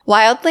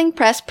Wildling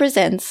Press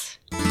presents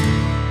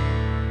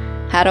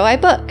How Do I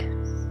Book?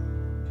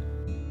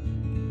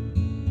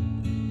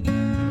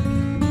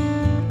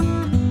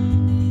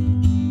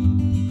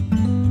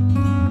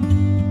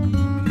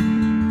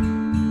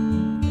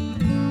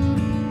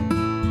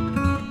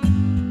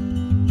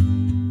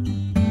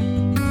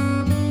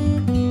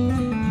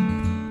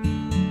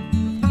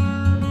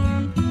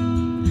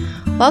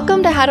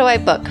 Welcome to How Do I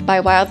Book by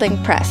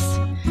Wildling Press.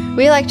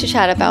 We like to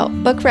chat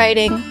about book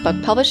writing,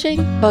 book publishing,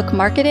 book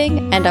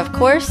marketing, and of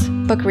course,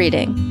 book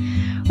reading.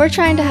 We're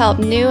trying to help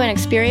new and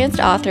experienced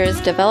authors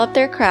develop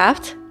their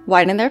craft,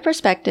 widen their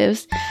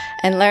perspectives,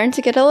 and learn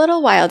to get a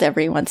little wild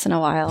every once in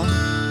a while.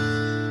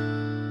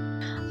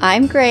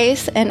 I'm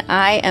Grace, and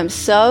I am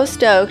so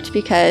stoked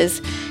because,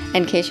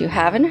 in case you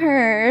haven't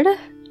heard,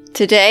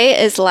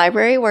 today is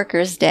Library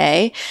Workers'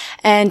 Day,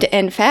 and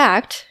in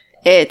fact,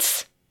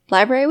 it's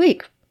Library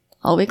Week.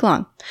 All week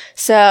long.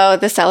 So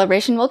the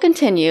celebration will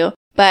continue,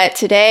 but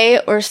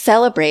today we're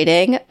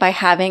celebrating by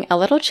having a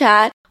little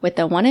chat with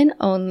the one and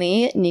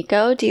only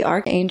Nico the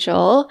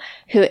Archangel,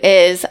 who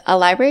is a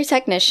library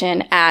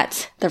technician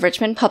at the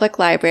Richmond Public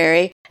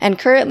Library and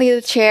currently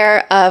the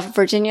chair of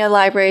Virginia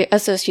Library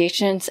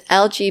Association's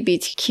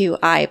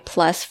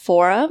LGBTQI+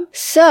 forum.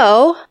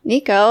 So,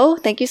 Nico,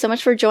 thank you so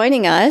much for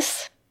joining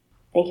us.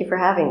 Thank you for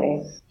having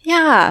me.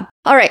 Yeah.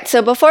 All right.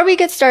 So before we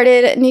get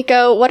started,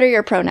 Nico, what are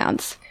your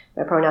pronouns?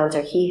 My pronouns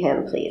are he,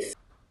 him, please.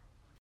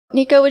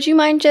 Nico, would you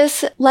mind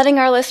just letting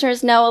our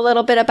listeners know a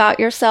little bit about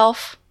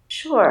yourself?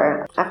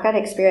 Sure. I've got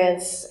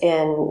experience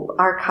in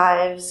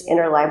archives,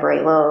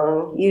 interlibrary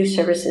loan, use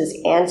services,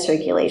 and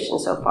circulation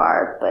so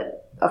far.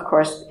 But of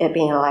course, it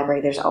being a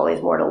library, there's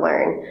always more to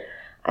learn.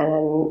 And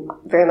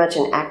I'm very much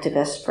an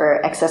activist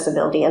for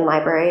accessibility in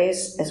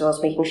libraries, as well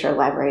as making sure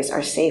libraries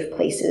are safe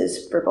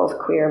places for both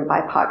queer and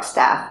BIPOC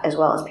staff, as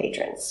well as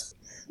patrons.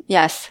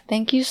 Yes.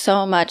 Thank you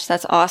so much.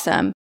 That's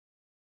awesome.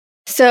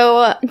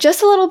 So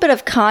just a little bit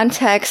of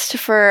context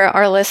for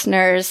our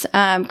listeners.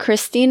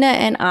 Christina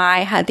and I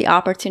had the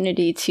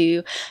opportunity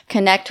to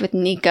connect with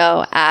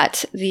Nico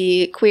at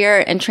the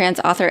Queer and Trans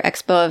Author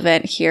Expo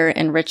event here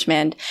in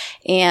Richmond.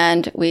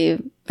 And we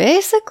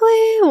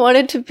basically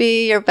wanted to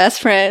be your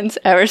best friends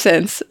ever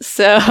since.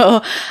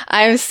 So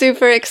I'm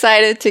super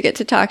excited to get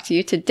to talk to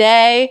you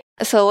today.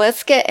 So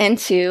let's get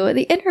into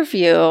the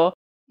interview.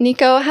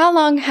 Nico, how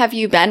long have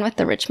you been with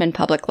the Richmond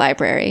Public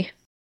Library?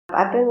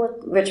 I've been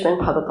with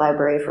Richmond Public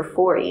Library for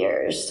 4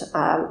 years.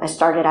 I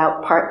started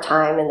out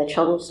part-time in the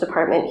children's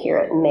department here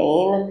at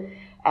Maine,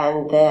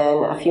 and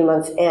then a few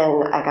months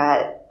in, I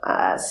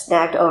got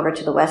snagged over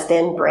to the West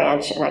End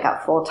branch, and I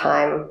got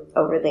full-time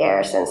over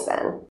there since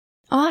then.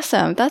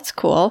 Awesome. That's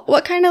cool.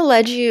 What kind of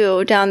led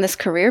you down this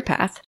career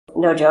path?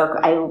 No joke.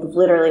 I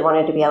literally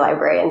wanted to be a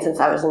librarian since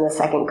I was in the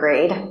second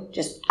grade.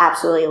 Just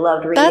absolutely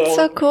loved reading. That's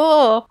so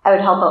cool. I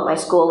would help out my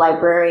school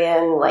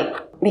librarian,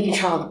 making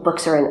sure all the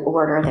books are in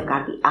order. They've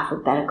got to be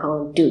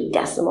alphabetical and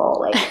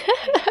duodecimal.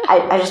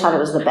 I just thought it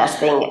was the best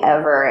thing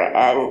ever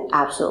and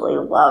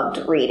absolutely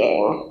loved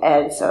reading.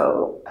 And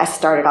so I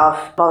started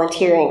off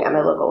volunteering at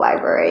my local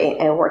library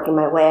and working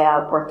my way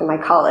up, worked in my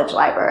college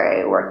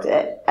library, worked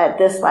at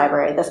this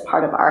library, this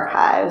part of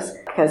archives,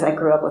 because I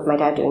grew up with my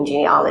dad doing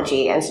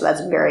genealogy. And so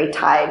that's very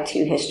tied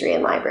to history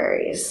and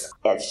libraries.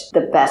 It's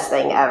the best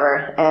thing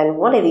ever. And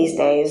one of these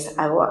days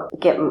I will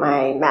get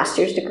my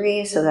master's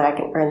degree so that I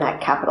can earn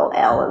that capital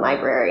L in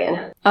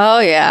librarian. Oh,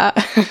 yeah.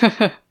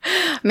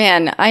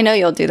 Man, I know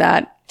you'll do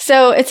that.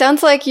 So it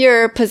sounds like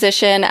your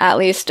position, at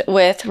least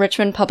with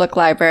Richmond Public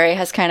Library,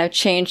 has kind of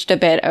changed a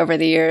bit over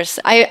the years.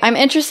 I'm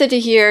interested to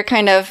hear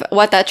kind of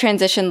what that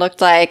transition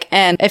looked like,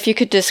 and if you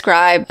could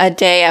describe a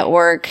day at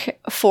work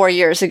 4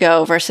 years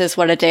ago versus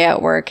what a day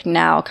at work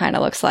now kind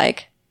of looks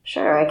like.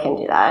 Sure, I can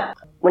do that.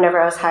 Whenever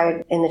I was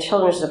hired in the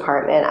children's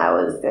department, I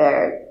was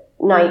their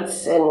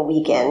nights and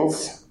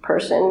weekends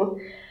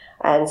person.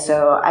 And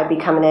so I'd be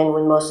coming in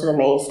when most of the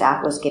main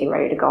staff was getting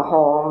ready to go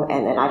home,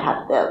 and then I'd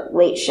have the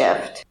late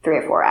shift, 3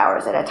 or 4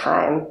 hours at a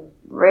time.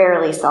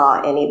 Rarely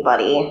saw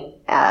anybody.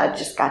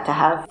 Just got to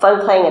have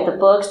fun playing at the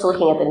books,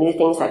 looking at the new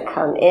things that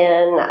come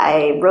in.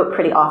 I wrote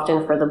pretty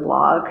often for the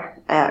blog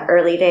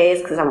early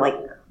days because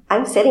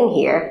I'm sitting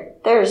here.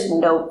 There's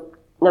no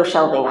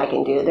shelving I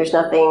can do. There's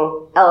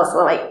nothing else.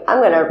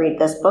 I'm going to read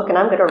this book and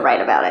I'm going to write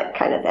about it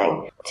kind of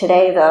thing.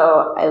 Today,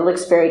 though, it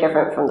looks very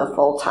different from the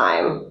full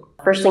time.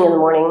 First thing in the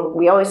morning,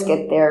 we always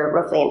get there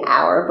roughly an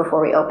hour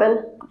before we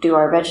open, do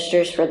our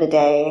registers for the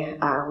day.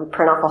 We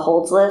print off a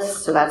holds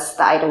list. So that's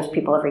the items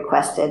people have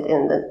requested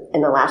in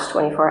the last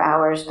 24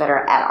 hours that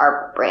are at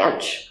our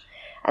branch.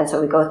 And so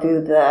we go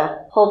through the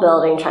whole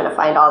building trying to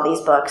find all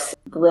these books.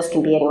 The list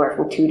can be anywhere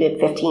from 2 to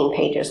 15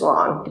 pages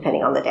long,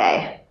 depending on the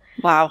day.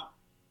 Wow.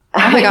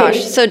 Oh my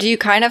gosh. So do you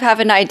kind of have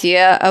an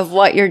idea of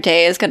what your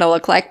day is going to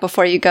look like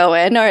before you go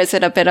in, or is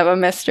it a bit of a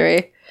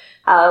mystery?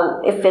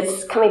 If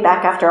it's coming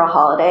back after a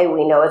holiday,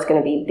 we know it's going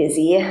to be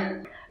busy.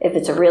 If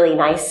it's a really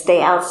nice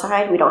day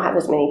outside, we don't have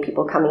as many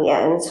people coming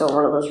in. So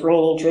one of those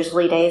rainy,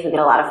 drizzly days, we get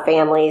a lot of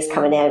families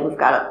coming in. We've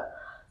got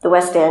the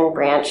West End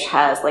branch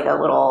has like a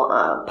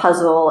little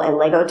puzzle and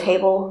Lego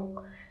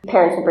table.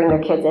 Parents will bring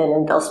their kids in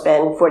and they'll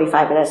spend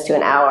 45 minutes to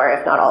an hour,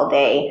 if not all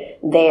day,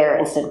 there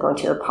instead of going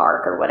to the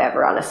park or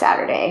whatever on a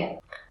Saturday.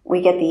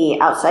 We get the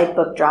outside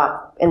book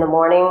drop in the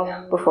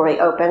morning before we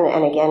open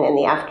and again in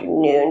the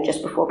afternoon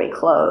just before we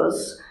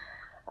close.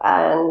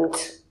 And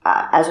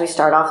as we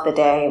start off the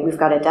day, we've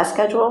got a desk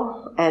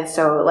schedule. And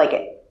so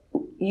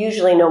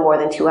usually no more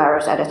than 2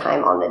 hours at a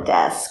time on the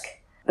desk.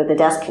 But the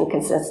desk can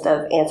consist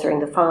of answering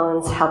the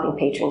phones, helping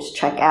patrons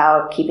check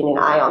out, keeping an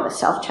eye on the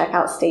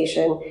self-checkout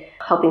station,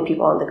 helping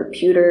people on the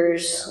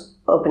computers,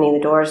 opening the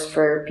doors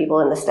for people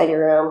in the study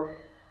room.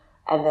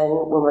 And then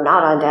when we're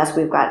not on desk,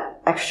 we've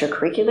got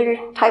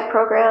extracurricular type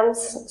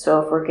programs.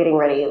 So if we're getting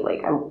ready,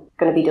 I'm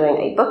going to be doing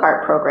a book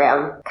art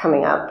program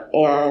coming up.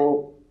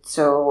 And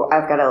so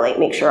I've got to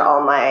make sure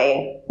all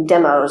my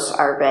demos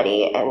are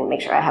ready and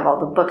make sure I have all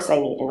the books I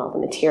need and all the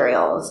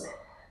materials.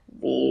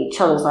 The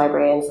children's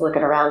librarian's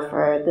looking around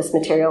for this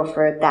material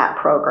for that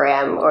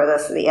program or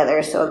this or the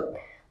other. So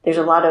there's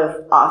a lot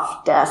of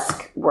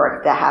off-desk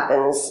work that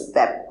happens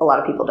that a lot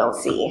of people don't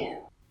see.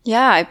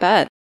 Yeah, I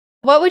bet.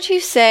 What would you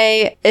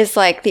say is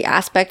the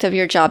aspect of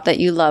your job that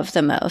you love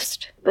the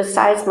most?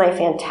 Besides my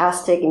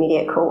fantastic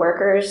immediate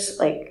coworkers,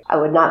 I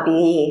would not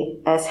be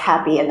as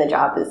happy in the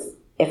job as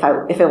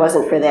if it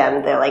wasn't for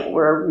them. They're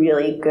we're a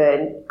really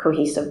good,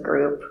 cohesive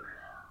group.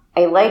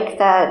 I like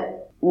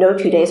that no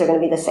 2 days are going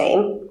to be the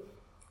same.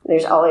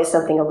 There's always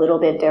something a little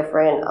bit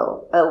different,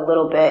 a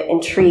little bit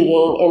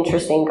intriguing,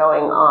 interesting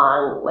going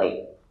on.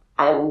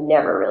 I'm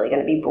never really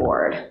going to be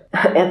bored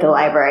at the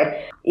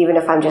library. Even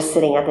if I'm just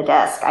sitting at the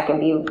desk, I can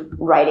be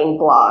writing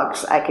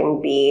blogs. I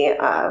can be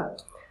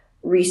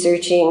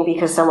researching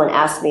because someone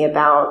asked me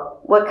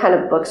about what kind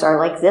of books are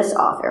like this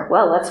author.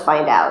 Well, let's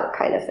find out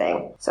kind of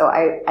thing. So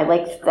I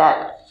like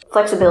that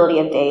flexibility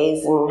of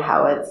days and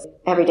how it's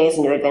every day is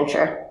a new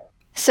adventure.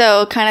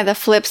 So kind of the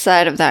flip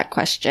side of that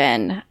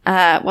question,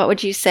 what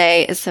would you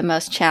say is the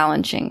most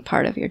challenging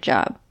part of your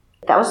job?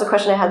 That was the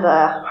question I had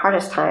the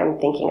hardest time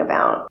thinking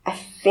about. I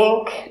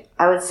think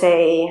I would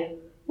say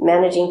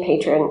managing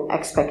patron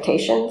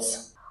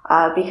expectations,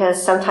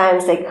 because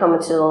sometimes they come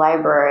into the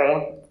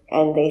library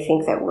and they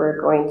think that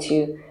we're going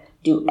to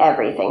do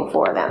everything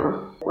for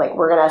them.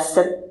 We're going to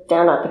sit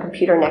down at the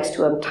computer next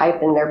to them,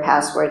 type in their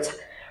passwords,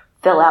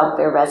 fill out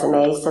their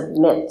resume,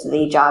 submit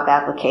the job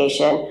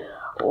application,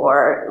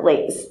 or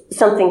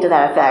something to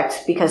that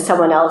effect, because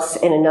someone else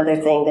in another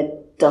thing that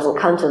doesn't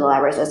come to the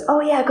library says, oh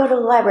yeah, go to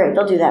the library,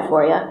 they'll do that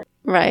for you.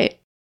 Right.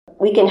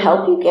 We can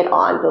help you get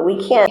on, but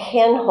we can't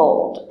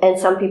handhold. And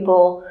some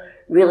people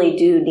really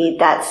do need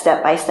that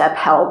step-by-step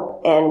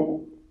help.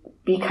 And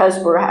because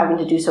we're having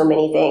to do so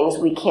many things,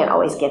 we can't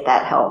always get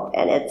that help.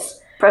 And it's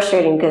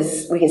frustrating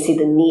because we can see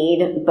the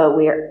need, but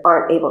we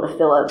aren't able to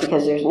fill it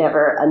because there's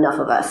never enough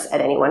of us at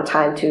any one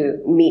time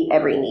to meet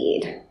every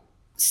need.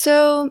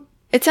 So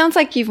it sounds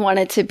like you've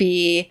wanted to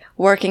be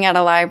working at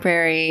a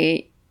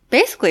library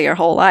basically your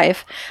whole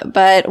life.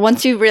 But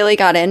once you really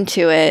got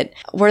into it,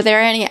 were there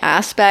any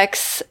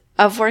aspects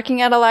of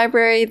working at a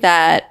library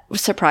that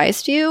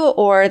surprised you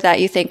or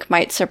that you think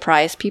might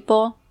surprise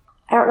people?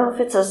 I don't know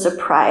if it's a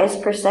surprise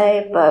per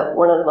se, but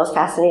one of the most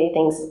fascinating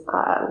things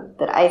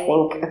that I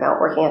think about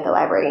working at the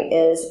library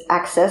is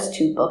access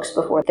to books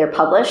before they're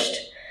published,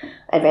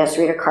 advanced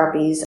reader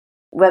copies,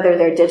 whether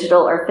they're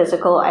digital or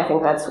physical. I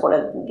think that's one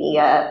of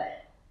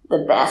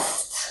the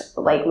best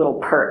little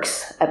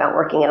perks about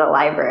working in a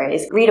library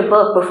is read a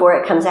book before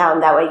it comes out,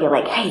 and that way you're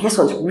hey, this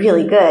one's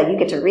really good. You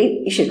get to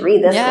read. You should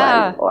read this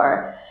one.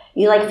 Or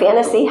you like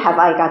fantasy? Have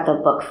I got the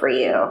book for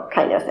you?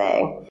 Kind of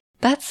thing.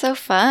 That's so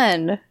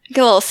fun.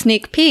 Get a little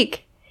sneak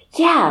peek.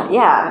 Yeah.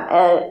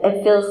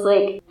 It feels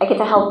like I get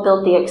to help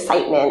build the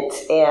excitement,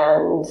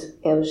 and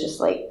it was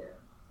just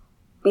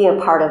being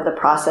a part of the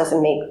process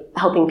and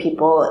helping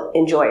people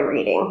enjoy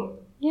reading.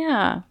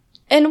 Yeah.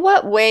 In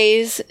what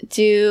ways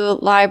do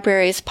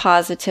libraries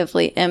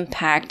positively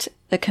impact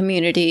the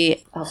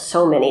community?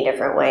 So many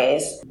different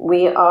ways.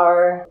 We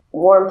are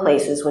warm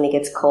places when it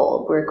gets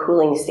cold. We're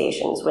cooling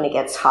stations when it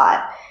gets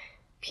hot.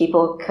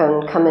 People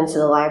can come into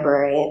the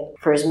library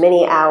for as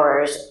many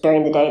hours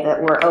during the day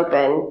that we're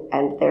open,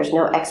 and there's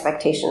no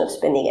expectation of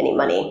spending any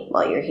money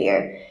while you're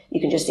here. You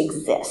can just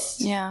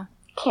exist. Yeah.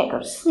 You can't go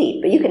to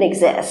sleep, but you can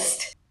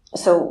exist.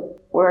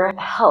 So we're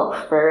a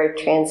help for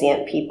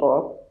transient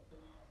people.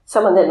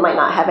 Someone that might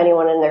not have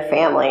anyone in their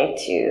family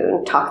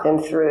to talk them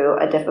through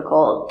a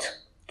difficult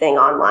thing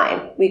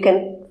online. We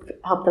can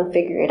help them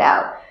figure it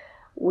out.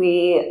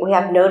 We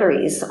have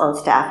notaries on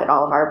staff at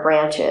all of our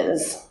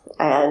branches,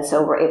 and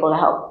so we're able to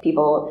help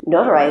people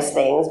notarize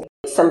things.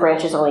 Some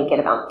branches only get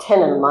about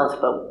 10 in a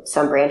month, but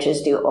some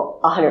branches do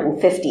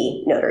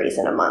 150 notaries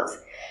in a month.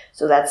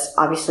 So that's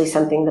obviously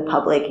something the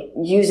public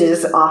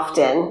uses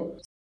often.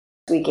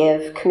 We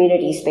give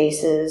community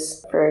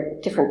spaces for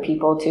different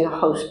people to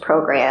host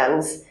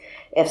programs.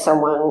 If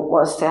someone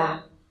wants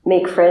to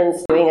make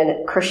friends doing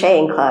a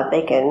crocheting club,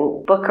 they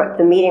can book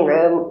the meeting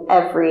room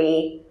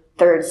every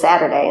third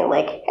Saturday and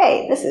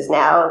hey, this is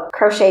now a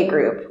crochet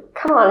group.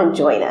 Come on and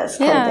join us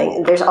kind of thing.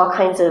 And there's all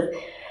kinds of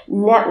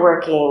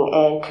networking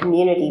and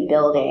community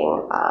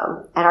building.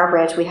 At our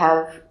branch, we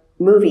have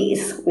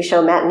movies. We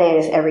show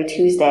matinees every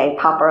Tuesday,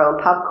 pop our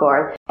own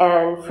popcorn.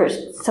 And for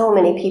so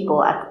many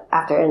people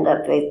after end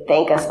up, they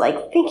thank us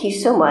like, thank you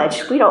so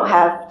much. We don't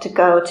have to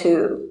go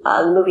to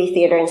a movie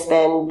theater and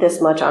spend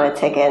this much on a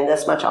ticket and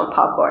this much on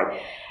popcorn.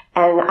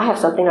 And I have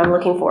something I'm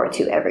looking forward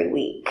to every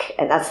week.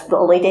 And that's the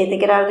only day they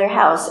get out of their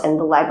house. And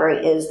the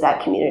library is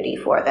that community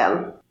for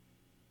them.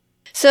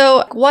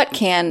 So what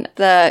can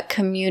the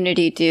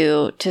community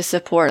do to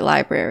support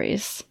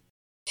libraries?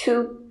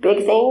 2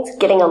 big things: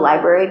 getting a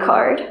library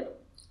card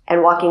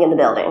and walking in the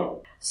building.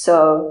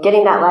 So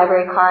getting that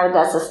library card,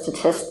 that's a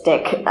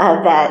statistic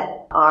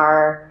that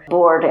our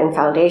board and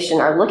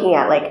foundation are looking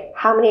at, like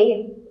how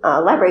many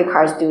library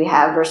cards do we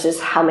have versus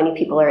how many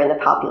people are in the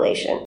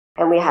population.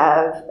 And we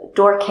have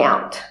door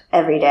count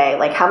every day,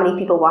 like how many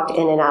people walked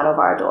in and out of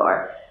our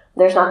door.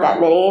 There's not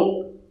that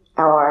many,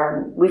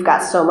 or we've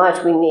got so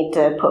much, we need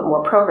to put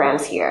more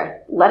programs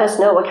here. Let us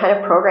know what kind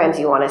of programs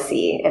you want to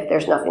see if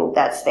there's nothing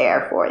that's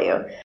there for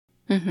you.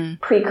 Mm-hmm.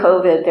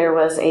 Pre-COVID, there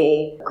was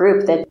a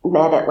group that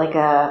met at like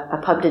a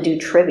pub to do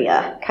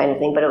trivia kind of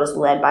thing, but it was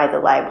led by the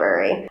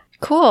library.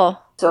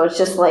 Cool. So it's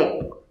just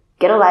like,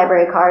 get a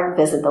library card,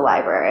 visit the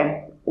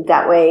library.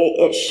 That way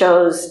it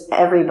shows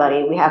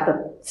everybody, we have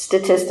the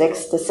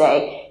statistics to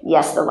say,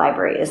 yes, the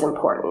library is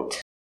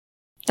important.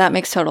 That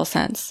makes total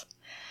sense.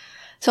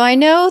 So I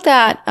know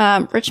that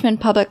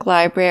Richmond Public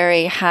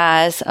Library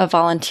has a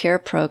volunteer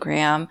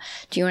program.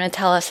 Do you want to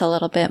tell us a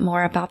little bit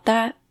more about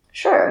that?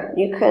 Sure.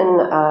 You can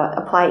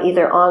apply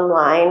either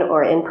online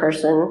or in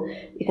person.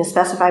 You can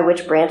specify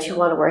which branch you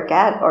want to work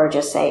at or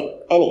just say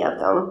any of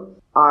them.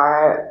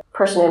 Our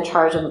person in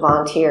charge of the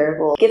volunteer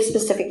will give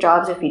specific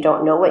jobs if you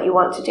don't know what you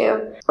want to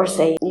do, or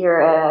say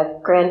you're a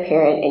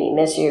grandparent and you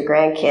miss your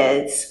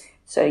grandkids,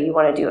 so you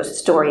want to do a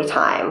story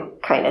time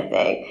kind of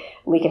thing.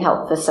 We can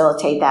help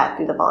facilitate that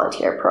through the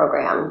volunteer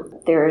program.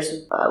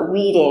 There's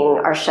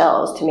weeding our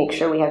shelves to make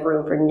sure we have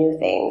room for new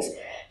things,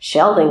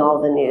 shelving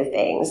all the new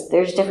things.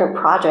 There's different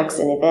projects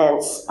and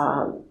events,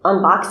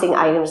 unboxing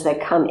items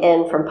that come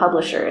in from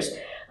publishers.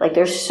 Like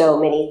there's so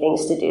many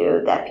things to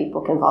do that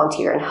people can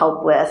volunteer and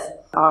help with.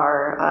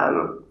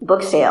 Our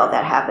book sale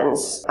that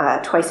happens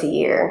twice a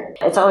year.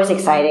 It's always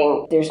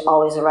exciting. There's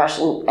always a rush.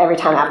 And every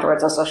time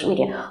afterwards on social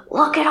media,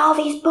 look at all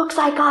these books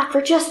I got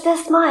for just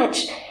this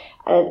much.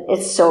 And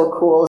it's so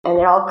cool. And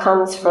it all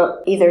comes from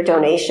either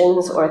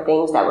donations or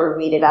things that were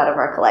weeded out of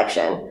our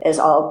collection is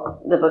all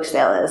the book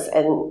sale is.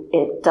 And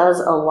it does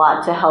a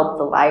lot to help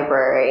the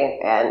library.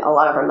 And a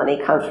lot of our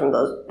money comes from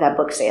that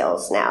book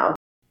sales now.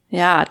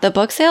 Yeah, the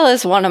book sale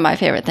is one of my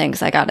favorite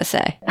things, I gotta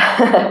say.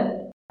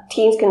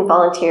 Teens can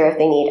volunteer if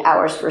they need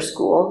hours for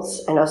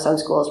schools. I know some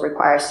schools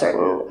require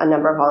a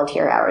number of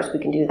volunteer hours. We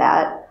can do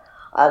that.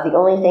 The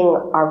only thing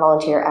our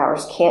volunteer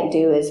hours can't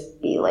do is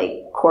be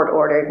like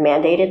court-ordered,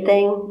 mandated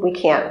thing. We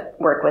can't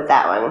work with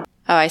that one.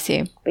 Oh, I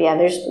see. But yeah,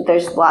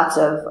 there's lots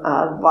of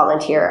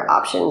volunteer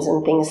options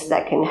and things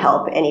that can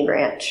help any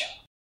branch.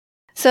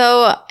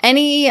 So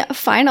any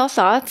final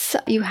thoughts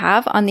you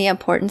have on the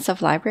importance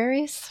of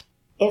libraries?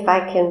 If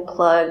I can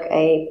plug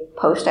a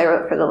post I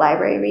wrote for the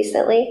library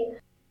recently.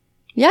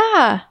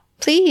 Yeah,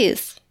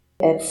 please.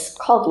 It's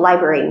called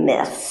Library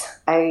Myths.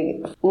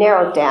 I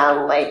narrowed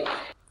down like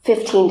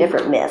 15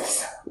 different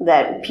myths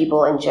that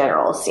people in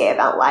general say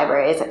about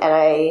libraries. And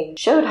I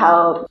showed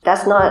how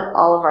that's not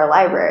all of our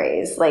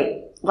libraries.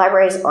 Like,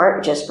 libraries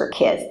aren't just for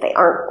kids. They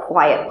aren't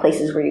quiet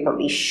places where you're going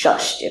to be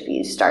shushed if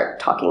you start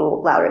talking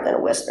louder than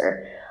a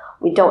whisper.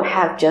 We don't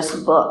have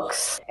just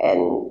books.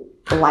 And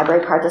the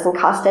library card doesn't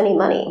cost any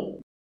money.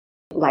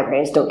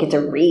 Librarians don't get to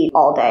read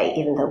all day,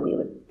 even though we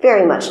would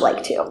very much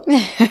like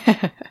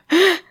to.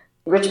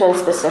 Richmond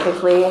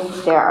specifically,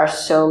 there are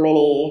so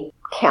many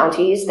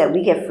counties that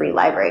we give free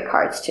library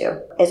cards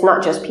to. It's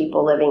not just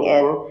people living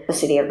in the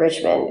city of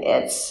Richmond.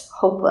 It's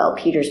Hopewell,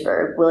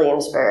 Petersburg,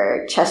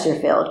 Williamsburg,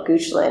 Chesterfield,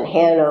 Goochland,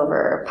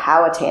 Hanover,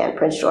 Powhatan,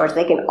 Prince George.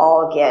 They can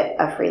all get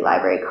a free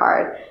library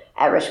card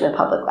at Richmond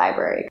Public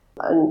Library.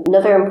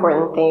 Another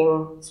important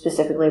thing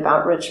specifically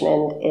about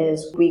Richmond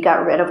is we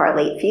got rid of our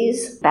late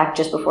fees back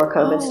just before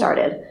COVID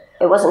started.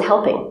 It wasn't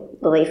helping.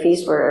 The late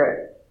fees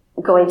were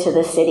going to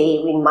the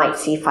city. We might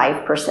see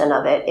 5%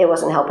 of it. It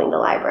wasn't helping the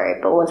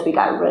library. But once we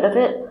got rid of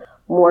it,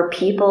 more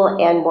people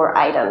and more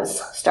items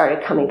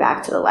started coming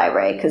back to the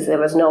library because there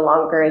was no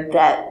longer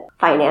that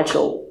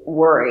financial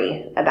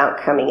worry about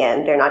coming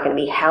in. They're not going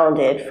to be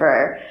hounded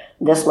for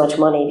this much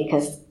money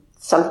because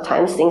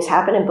sometimes things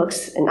happen and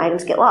books and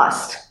items get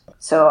lost.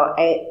 So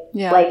I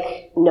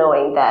like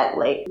knowing that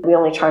like we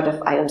only charge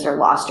if items are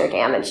lost or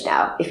damaged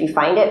now. If you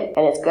find it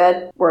and it's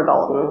good, we're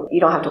golden.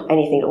 You don't have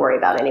anything to worry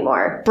about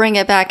anymore. Bring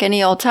it back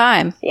any old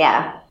time.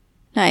 Yeah.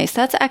 Nice.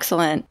 That's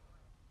excellent.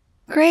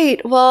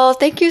 Great. Well,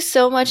 thank you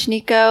so much,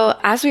 Nico.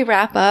 As we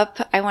wrap up,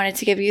 I wanted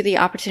to give you the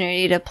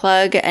opportunity to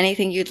plug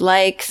anything you'd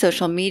like,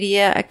 social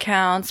media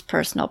accounts,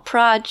 personal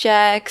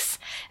projects.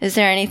 Is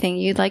there anything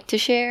you'd like to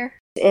share?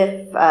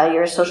 If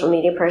you're a social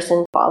media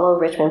person, follow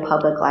Richmond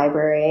Public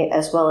Library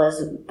as well as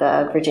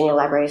the Virginia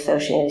Library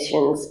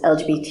Association's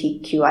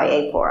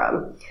LGBTQIA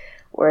forum.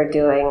 We're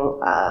doing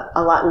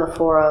a lot in the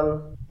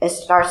forum. It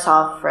starts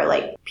off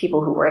for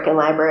people who work in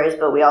libraries,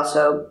 but we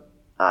also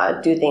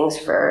do things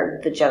for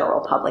the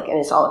general public, and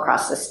it's all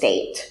across the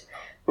state,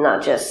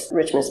 not just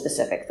Richmond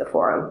specific, the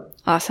forum.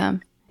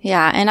 Awesome.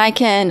 Yeah, and I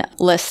can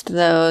list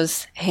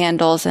those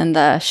handles in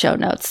the show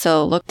notes,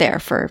 so look there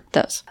for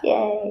those.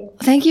 Yay.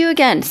 Thank you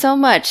again so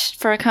much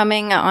for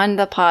coming on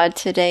the pod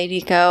today,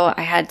 Nico.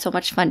 I had so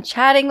much fun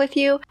chatting with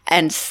you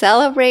and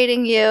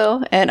celebrating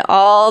you and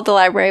all the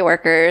library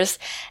workers.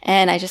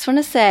 And I just want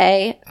to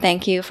say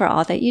thank you for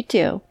all that you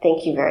do.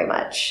 Thank you very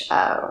much.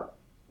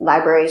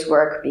 Libraries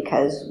work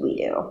because we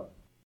do.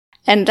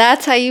 And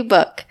that's how you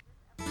book.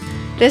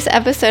 This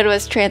episode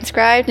was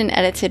transcribed and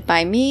edited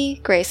by me,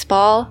 Grace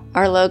Ball.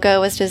 Our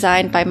logo was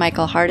designed by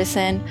Michael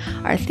Hardison.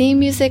 Our theme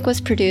music was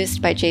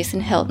produced by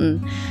Jason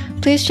Hilton.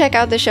 Please check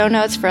out the show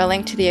notes for a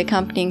link to the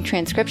accompanying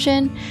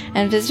transcription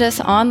and visit us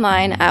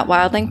online at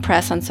Wildling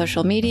Press on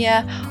social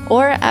media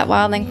or at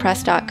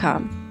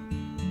wildlingpress.com.